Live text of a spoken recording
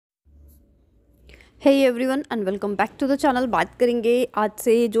Hey everyone and welcome back to the channel. बात करेंगे आज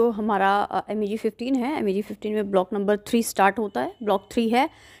से जो हमारा MEG-15 है। MEG-15 में ब्लॉक नंबर 3 स्टार्ट होता है। ब्लॉक 3 है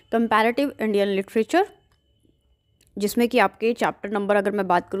कंपैरेटिव इंडियन लिटरेचर, जिसमें कि आपके चैप्टर नंबर अगर मैं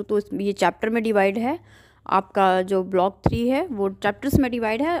बात करूँ तो ये चैप्टर में डिवाइड है। आपका जो ब्लॉक 3 है वो चैप्टर्स में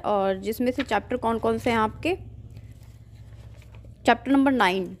डिवाइड है, और जिसमें से चैप्टर कौन कौन से हैं आपके, चैप्टर नंबर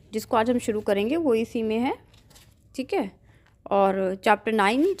 9 जिसको आज हम शुरू करेंगे वो इसी में है, ठीक है। और chapter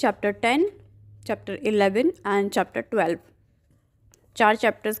 9, chapter 10, chapter 11 and chapter 12, 4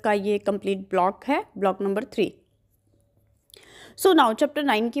 chapters का ये कंप्लीट ब्लॉक है, block number 3। So now chapter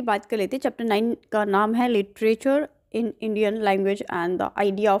 9 की बात कर लेते हैं। चैप्टर 9 का नाम है literature in Indian language and the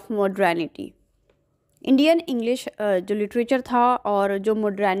idea of modernity. Indian English जो लिटरेचर था और जो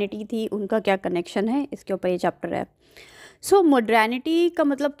मॉडर्निटी थी उनका क्या कनेक्शन है, इसके ऊपर ये चैप्टर है। सो मॉडर्निटी का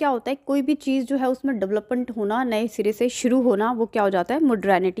मतलब क्या होता है, कोई भी चीज़ जो है उसमें डेवलपमेंट होना, नए सिरे से शुरू होना, वो क्या हो जाता है,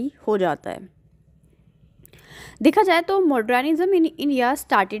 मॉडर्निटी हो जाता है। देखा जाए तो modernism in India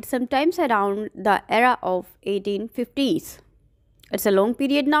started sometimes around the era of 1850s. It's a long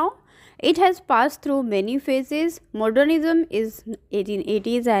period now. It has passed through many phases. Modernism is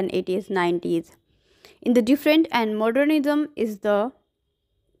 1880s and 1890s. In the different, and modernism is the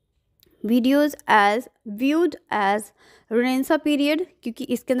viewed as Renaissance period, क्योंकि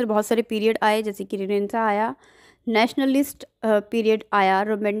इसके अंदर बहुत सारे period आए, जैसे कि Renaissance आया, nationalist period आया,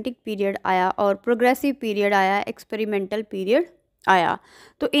 रोमांटिक पीरियड आया, और प्रोग्रेसिव पीरियड आया, एक्सपेरिमेंटल पीरियड आया।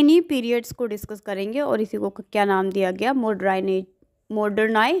 तो इन्हीं पीरियड्स को डिस्कस करेंगे, और इसी को क्या नाम दिया गया,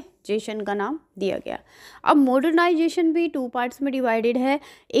 मॉडर्नाइजेशन का नाम दिया गया। अब मॉडर्नाइजेशन भी 2 पार्ट्स में डिवाइडेड है,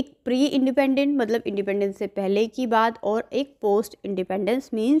 एक प्री इंडिपेंडेंट मतलब इंडिपेंडेंस से पहले की बात, और एक पोस्ट इंडिपेंडेंस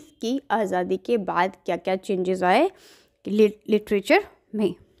मीन्स कि आज़ादी के बाद क्या क्या चेंजेस आए लिटरेचर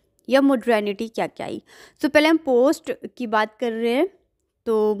में, या मॉडर्निटी क्या क्या आई। तो पहले हम पोस्ट की बात कर रहे हैं।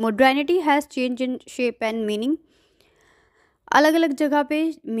 तो modernity has change in shape and meaning, अलग अलग जगह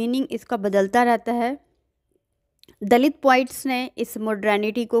पे मीनिंग इसका बदलता रहता है। दलित पोइट्स ने इस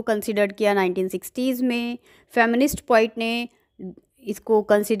मॉडर्निटी को कंसिडर किया 1960s में, फेमिनिस्ट पोइट ने इसको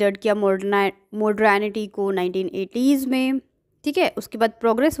कंसिडर किया मॉडर्निटी को 1980s में, ठीक है। उसके बाद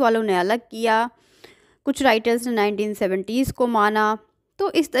प्रोग्रेस वालों ने अलग किया, कुछ राइटर्स ने 1970s को माना। तो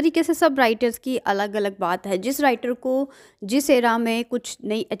इस तरीके से सब राइटर्स की अलग अलग बात है। जिस राइटर को जिस एरा में कुछ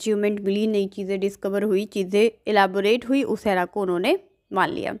नई अचीवमेंट मिली, नई चीज़ें डिस्कवर हुई, चीज़ें एलाबोरेट हुई, उस एरा को उन्होंने मान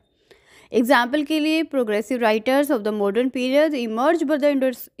लिया। एग्जाम्पल के लिए progressive writers of the modern period emerge by the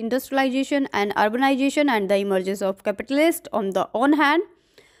industrialisation and urbanisation and the emerges of capitalist on the on hand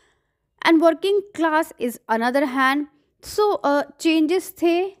and working class is another hand. So changes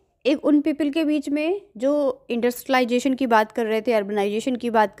थे एक उन people के बीच में जो industrialisation की बात कर रहे थे, अर्बनाइजेशन की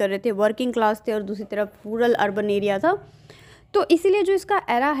बात कर रहे थे, वर्किंग क्लास थे, और दूसरी तरफ रूरल अर्बन एरिया था। तो इसीलिए जो इसका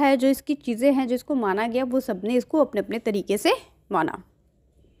एरा है, जो इसकी चीज़ें हैं, जो इसको माना गया, वो सबने इसको अपने अपने तरीके से माना।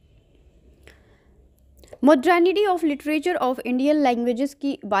 Modernity of literature of Indian languages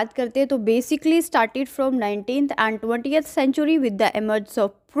की बात करते हैं तो basically started from 19th and 20th century with the emergence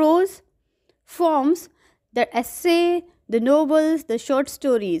of prose forms, the essay, the novels, the short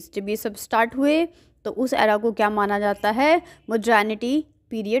stories. जब ये सब स्टार्ट हुए तो उस एरा को क्या माना जाता है, मॉडर्निटी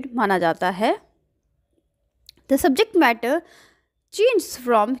पीरियड माना जाता है। The subject matter change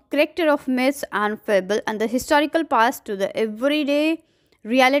from character of myths and fable and the historical past to the everyday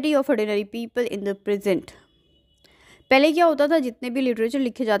reality of ordinary people in the present. पहले क्या होता था, जितने भी लिटरेचर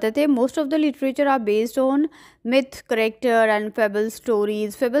लिखे जाते थे, most of the literature are based on myth, character and fable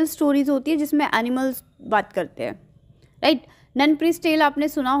stories. Fable stories होती है जिसमें एनिमल्स बात करते हैं, राइट। नन प्रीस्ट टेल आपने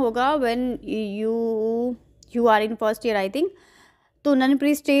सुना होगा, when you are in first year I think. तो नन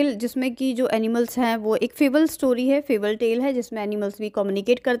प्रीस्ट टेल जिसमें कि जो एनिमल्स हैं वो एक फेबल स्टोरी है, फेबल टेल है, जिसमें एनिमल्स भी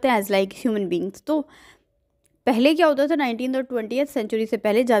कम्युनिकेट करते हैं एज लाइक ह्यूमन बींग्स। तो पहले क्या होता था, 19th और 20th सेंचुरी से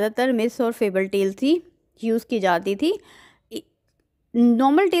पहले ज़्यादातर मिथ्स और फेबल टेल थी यूज़ की जाती थी।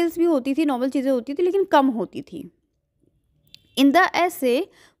 नॉर्मल टेल्स भी होती थी, नॉर्मल चीज़ें होती थी, लेकिन कम होती थी। In the essay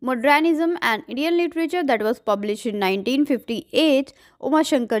Modernism and Indian Literature that was published in 1958, Uma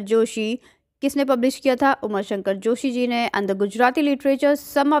Shankar Joshi, किसने पब्लिश किया था, उमा शंकर जोशी जी ने, and the Gujarati literature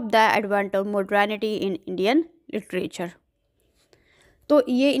sum up the advent of modernity in Indian literature। तो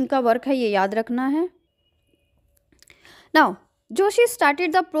ये इनका वर्क है, ये याद रखना है। Now Joshi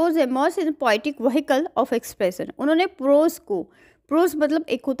started the prose emerged in poetic vehicle of expression। उन्होंने प्रोज को, प्रोज मतलब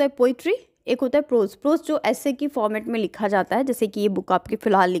एक होता है पोइट्री, एक होता है प्रोज। प्रोज जो ऐसे की फॉर्मेट में लिखा जाता है, जैसे कि ये बुक आपकी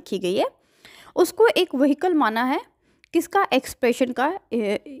फ़िलहाल लिखी गई है, उसको एक व्हीकल माना है किसका, एक्सप्रेशन का,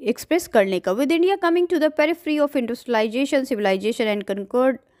 एक्सप्रेस करने का। With India coming to the periphery of industrialisation, civilisation and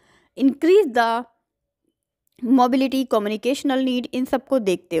conquered increase the mobility, communicational need, इन सबको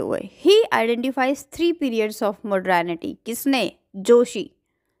देखते हुए ही आइडेंटिफाइज 3 पीरियड्स ऑफ मॉडर्निटी. किसने? जोशी.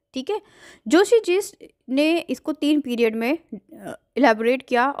 ठीक है, जोशी जी ने इसको 3 पीरियड में इलेबोरेट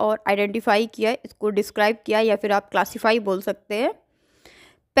किया और आइडेंटिफाई किया, इसको डिस्क्राइब किया या फिर आप क्लासीफाई बोल सकते हैं.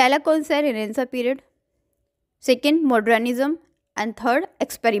 पहला कौन सा है? Renaissance period, second modernism and third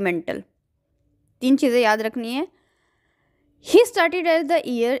experimental. 3 चीज़ें याद रखनी है. He started as the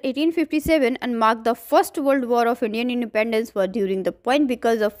year 1857 and marked the first World War of Indian independence were during the point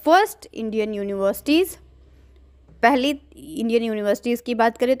because the first Indian universities, पहली इंडियन यूनिवर्सिटीज़ की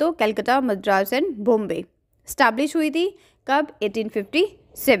बात करें तो Calcutta, Madras and Bombay establish हुई थी. कब?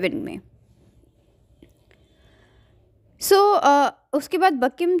 1857 में. सो उसके बाद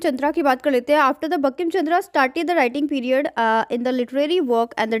बंकिम चंद्रा की बात कर लेते हैं. After the Bankim Chandra started the writing period in the literary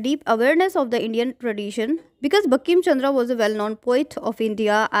work and the deep awareness of the Indian tradition because Bankim Chandra was a well known poet of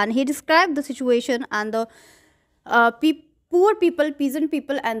India and he describe the situation and the poor people, peasant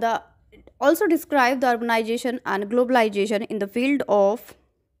people, and also describe the urbanization and globalization in the field of.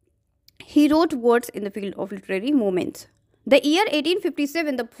 He wrote words in the field of literary movements. The year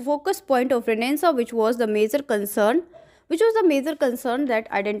 1857, the focus point of Renaissance, which was the major concern that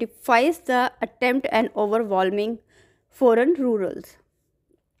identifies the attempt and overwhelming foreign rurals.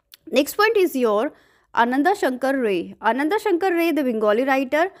 Next point is your Ananda Shankar Ray. Ananda Shankar Ray, the Bengali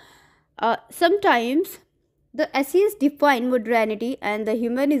writer, sometimes the essays define modernity and the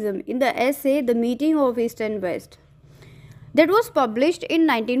humanism in the essay The Meeting of East and West. That was published in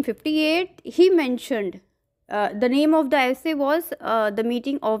 1958. He mentioned the name of the essay was The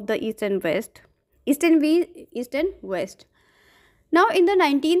Meeting of the East and West. East and West. Now, in the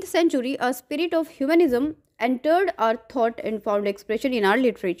 19th century, a spirit of humanism entered our thought and found expression in our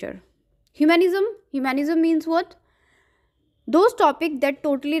literature. Humanism means what? Those topics that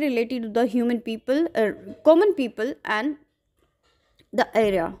totally related to the human people, common people and the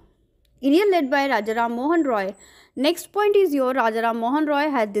area. Area led by Rajaram Mohan Roy. Next point is your Rajaram Mohan Roy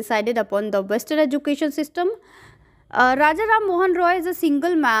has decided upon the Western education system. Rajaram Mohan Roy is a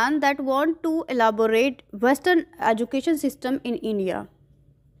single man that want to elaborate Western education system in India.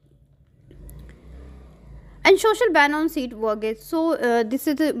 And social ban on seat mortgage. So this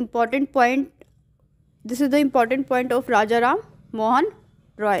is the important point. This is the important point of Rajaram Mohan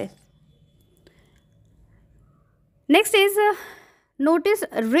Roy. Next is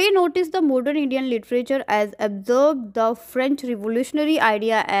Ray noticed the modern Indian literature as absorbed the French revolutionary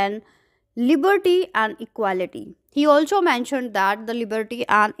idea and liberty and equality. He also mentioned that the liberty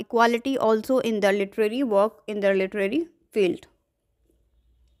and equality also in their literary work, in their literary field.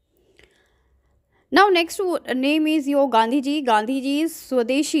 Now next name is your Gandhiji. Gandhiji's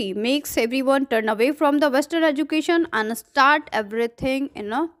Swadeshi makes everyone turn away from the Western education and start everything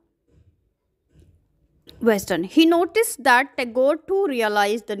in a Western. He noticed that Tagore too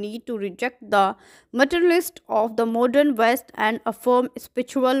realized the need to reject the materialist of the modern West and affirm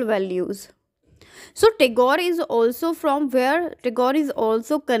spiritual values. So Tagore is also from where? Tagore is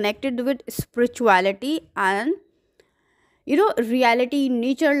also connected with spirituality and reality,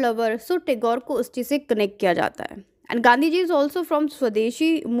 nature lover. So Tagore को उस चीज़ से connect किया जाता है. And Gandhiji is also from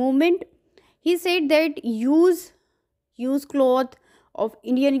Swadeshi movement. He said that use cloth of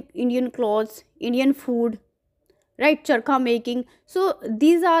Indian clothes, Indian food, right? Charkha making. So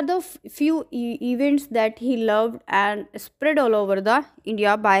these are the few events that he loved and spread all over the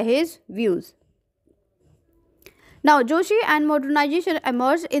India by his views. Now, Joshi and modernization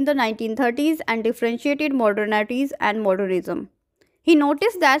emerged in the 1930s and differentiated modernities and modernism. He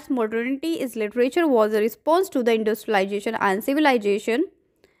noticed that modernity is literature was a response to the industrialization and civilization.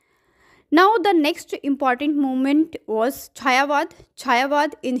 Now, the next important movement was Chayavad.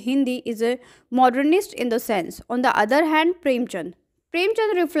 Chayavad in Hindi is a modernist in the sense. On the other hand, Premchand.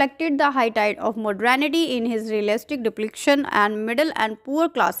 Premchand reflected the high tide of modernity in his realistic depiction and middle and poor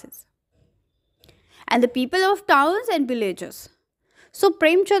classes and the people of towns and villages. So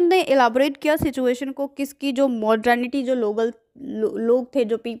Premchand ने elaborate किया situation को, किसकी, जो modernity, जो लोग थे,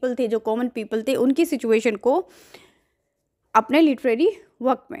 जो people थे, जो कॉमन पीपल थे, उनकी सिचुएशन को अपने लिटरेरी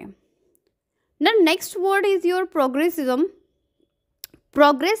वर्क में. Now next word is your progressism.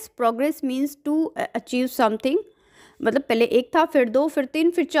 Progress means to achieve something. मतलब पहले एक था, फिर दो, फिर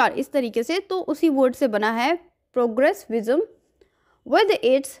तीन, फिर चार, इस तरीके से. तो उसी वर्ड से बना है progressivism. With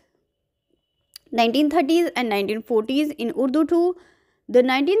its 1930s and 1940s in Urdu too. The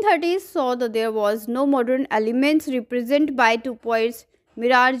 1930s saw that there was no modern elements represented by two poets,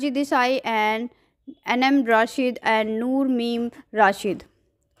 Mirarji Desai and N.M. Rashid and Noor Meem Rashid.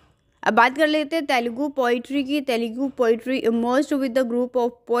 अब बात कर लेते हैं Telugu poetry की. Telugu poetry emerged with the group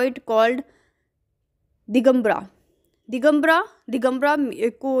of poet called Digambara. Digambara Digambara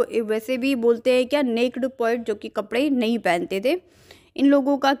को वैसे भी बोलते हैं क्या, नेक्ड पोइट, जो कि कपड़े नहीं पहनते थे। इन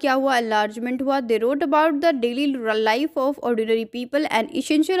लोगों का क्या हुआ, एनलार्जमेंट हुआ। They wrote about the daily life of ordinary people and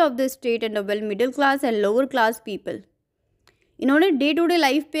essential of the state and the well middle class and lower class people. इन्होंने डे टू डे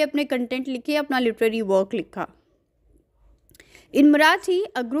लाइफ पे अपने कंटेंट लिखे, अपना लिटरेरी वर्क लिखा। इन Marathi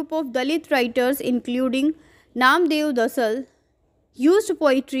a group of Dalit writers including Namdev दसल used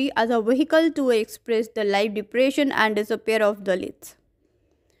poetry as a vehicle to express the life depression and despair of Dalits.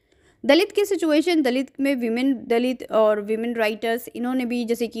 दलित की situation, दलित में women, दलित और women writers, इन्होंने भी,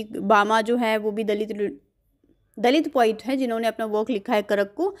 जैसे कि बामा जो है वो भी दलित पोइट है जिन्होंने अपना वर्क लिखा है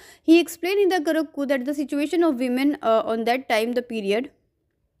करक्कू। ही explain in the करक्कू that the situation of women on that time the period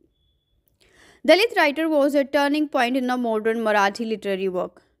Dalit writer was a turning point in the modern Marathi literary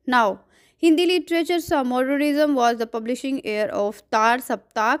work. Now, Hindi literature's modernism was the publishing year of Tar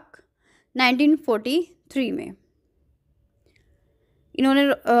Saptak 1943 में इन्होंने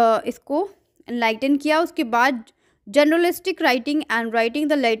इसको enlighten किया। उसके बाद जनरलिस्टिक writing and writing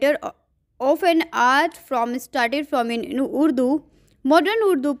the letter of an art from started from in Urdu modern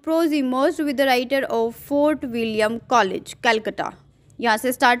Urdu pros immersed with the writer of fort William college Calcutta, यहाँ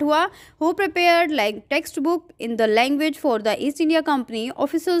से start हुआ। Who prepared like text book in the language for the east India company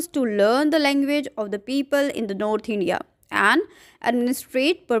officers to learn the language of the people in the north India and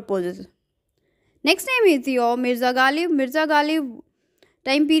administrate purposes. Next name is your Mirza Ghalib. Mirza Ghalib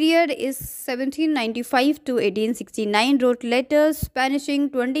time period is 1795 to 1869, wrote letters spanning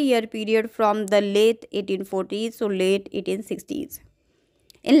 20-year period from the late 1840s to late 1860s.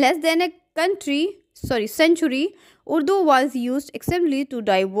 In less than a century, Urdu was used extensively to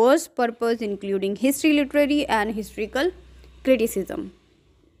diverse purposes including history, literary and historical criticism.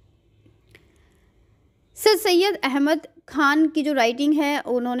 Sir Syed Ahmad Khan की जो writing है,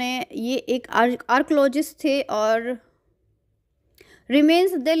 उन्होंने ये एक archaeologist थे और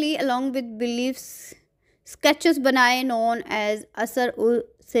remains Delhi along with beliefs sketches बनाए known as असर उल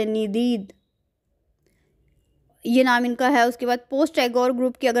सनीदीद, ये नाम इनका है। उसके बाद पोस्ट टैगोर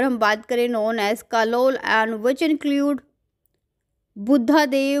ग्रुप की अगर हम बात करें, known as Kalol and which include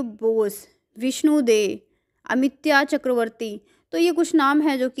Buddhadeb Bose, विष्णुदे, अमित्या चक्रवर्ती। तो ये कुछ नाम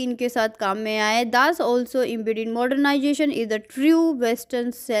है जो कि इनके साथ काम में आए। दास also embedded modernisation is the true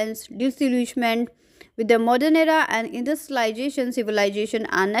western sense डिसल्यूशमेंट with the modern era and industrialization, civilization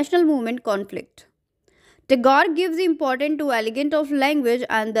and national movement conflict. Tagore gives importance to elegance of language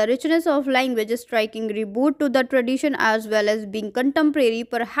and the richness of language, striking reboot to the tradition as well as being contemporary.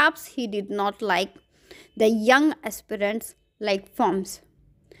 Perhaps he did not like the young aspirants like forms.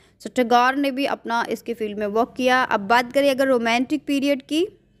 So Tagore ने भी अपना इसके field में work किया। अब बात करें अगर रोमांटिक पीरियड की,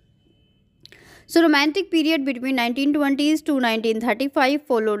 So romantic period between 1920s to 1935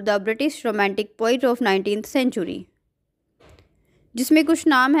 followed the British romantic poet of 19th century, जिसमें कुछ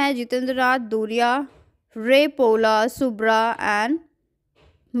नाम है जितेंद्र नाथ दूरिया, रे पोला, सुब्रा एंड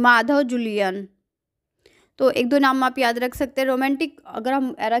माधव जुलियन। तो एक दो नाम आप याद रख सकते हैं। रोमांटिक अगर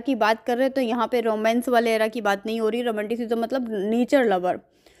हम एरा की बात कर रहे हैं तो यहाँ पे रोमांस वाले एरा की बात नहीं हो रही। रोमांटिसिज्म मतलब नेचर लवर,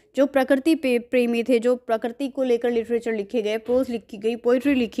 जो प्रकृति प्रेमी थे, जो प्रकृति को लेकर लिटरेचर लिखे गए, प्रोज लिखी गई,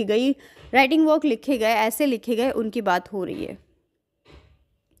 पोइट्री लिखी गई, राइटिंग वर्क लिखे गए, ऐसे लिखे गए, उनकी बात हो रही है।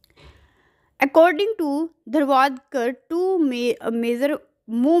 According to धरवादकर, to major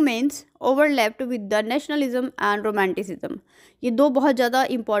movements overlapped with the nationalism and romanticism. ये दो बहुत ज़्यादा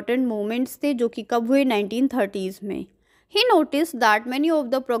इंपॉर्टेंट मूवमेंट्स थे जो कि कब हुए, 1930s में। He noticed that many of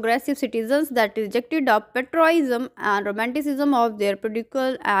the progressive citizens that rejected the patriotism and romanticism of their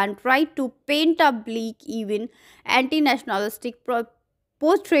predicament and tried to paint a bleak, even anti-nationalistic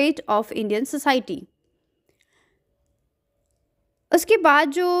portrait of Indian society. उसके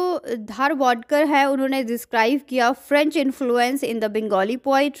बाद जो धारवाडकर है, उन्होंने डिस्क्राइब किया French influence in the Bengali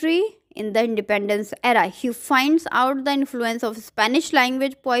poetry in the independence era. He finds out the influence of Spanish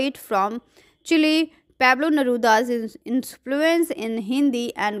language poet from Chile, Pablo Neruda's influence in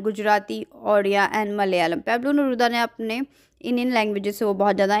Hindi and Gujarati, Odia and Malayalam. Pablo Neruda ने अपने Indian languages से वो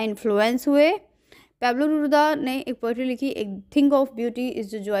बहुत ज़्यादा influence हुए। Pablo Neruda ने एक poetry लिखी, एक thing of beauty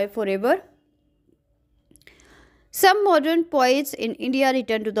is the Joy for ever. Some modern poets in India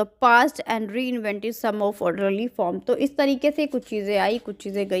returned to the past and reinvented some of orderly form. तो इस तरीके से कुछ चीज़ें आई, कुछ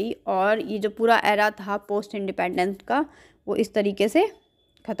चीज़ें गई, और ये जो पूरा एरा था पोस्ट इंडिपेंडेंस का, वो इस तरीके से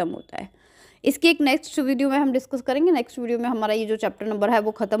ख़त्म होता है। इसकी एक नेक्स्ट वीडियो में हम डिस्कस करेंगे। नेक्स्ट वीडियो में हमारा ये जो चैप्टर नंबर है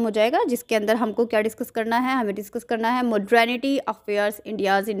वो ख़त्म हो जाएगा, जिसके अंदर हमको क्या डिस्कस करना है, हमें डिस्कस करना है मॉडर्निटी अफेयर्स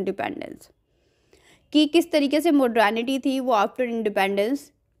इंडियाज़ इंडिपेंडेंस, कि किस तरीके से मॉडर्निटी थी वो आफ्टर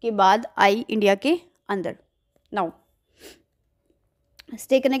इंडिपेंडेंस के बाद आई इंडिया के अंदर। नाउ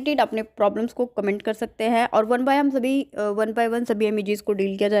स्टे कनेक्टेड, अपने प्रॉब्लम्स को कमेंट कर सकते हैं, और वन बाय वन सभी एमईजीज को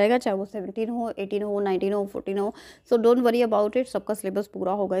डील किया जाएगा, चाहे वो 17 हो, 18 हो, 19 हो, 14 हो। So don't worry about it, सबका सिलेबस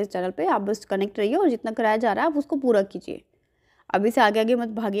पूरा होगा इस चैनल पे। आप बस कनेक्ट रहिए और जितना कराया जा रहा है आप उसको पूरा कीजिए। अभी से आगे आगे मत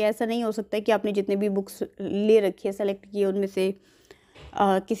भागिए। ऐसा नहीं हो सकता है कि आपने जितने भी बुक्स ले रखी है, सेलेक्ट किए, उनमें से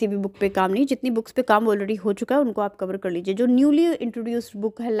किसी भी बुक पे काम नहीं। जितनी बुक्स पे काम ऑलरेडी हो चुका है उनको आप कवर कर लीजिए। जो न्यूली इंट्रोड्यूस्ड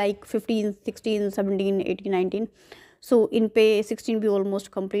बुक है लाइक 15, 16, 17, 18, 19, सो इन पे 16 भी ऑलमोस्ट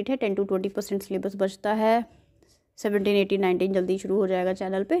कंप्लीट है। 10 to 20% सिलेबस बचता है। 17, 18, 19 जल्दी शुरू हो जाएगा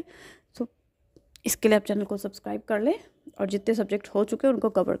चैनल पे। सो इसके लिए आप चैनल को सब्सक्राइब कर लें और जितने सब्जेक्ट हो चुके हैं उनको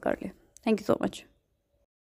कवर कर लें। Thank you so much.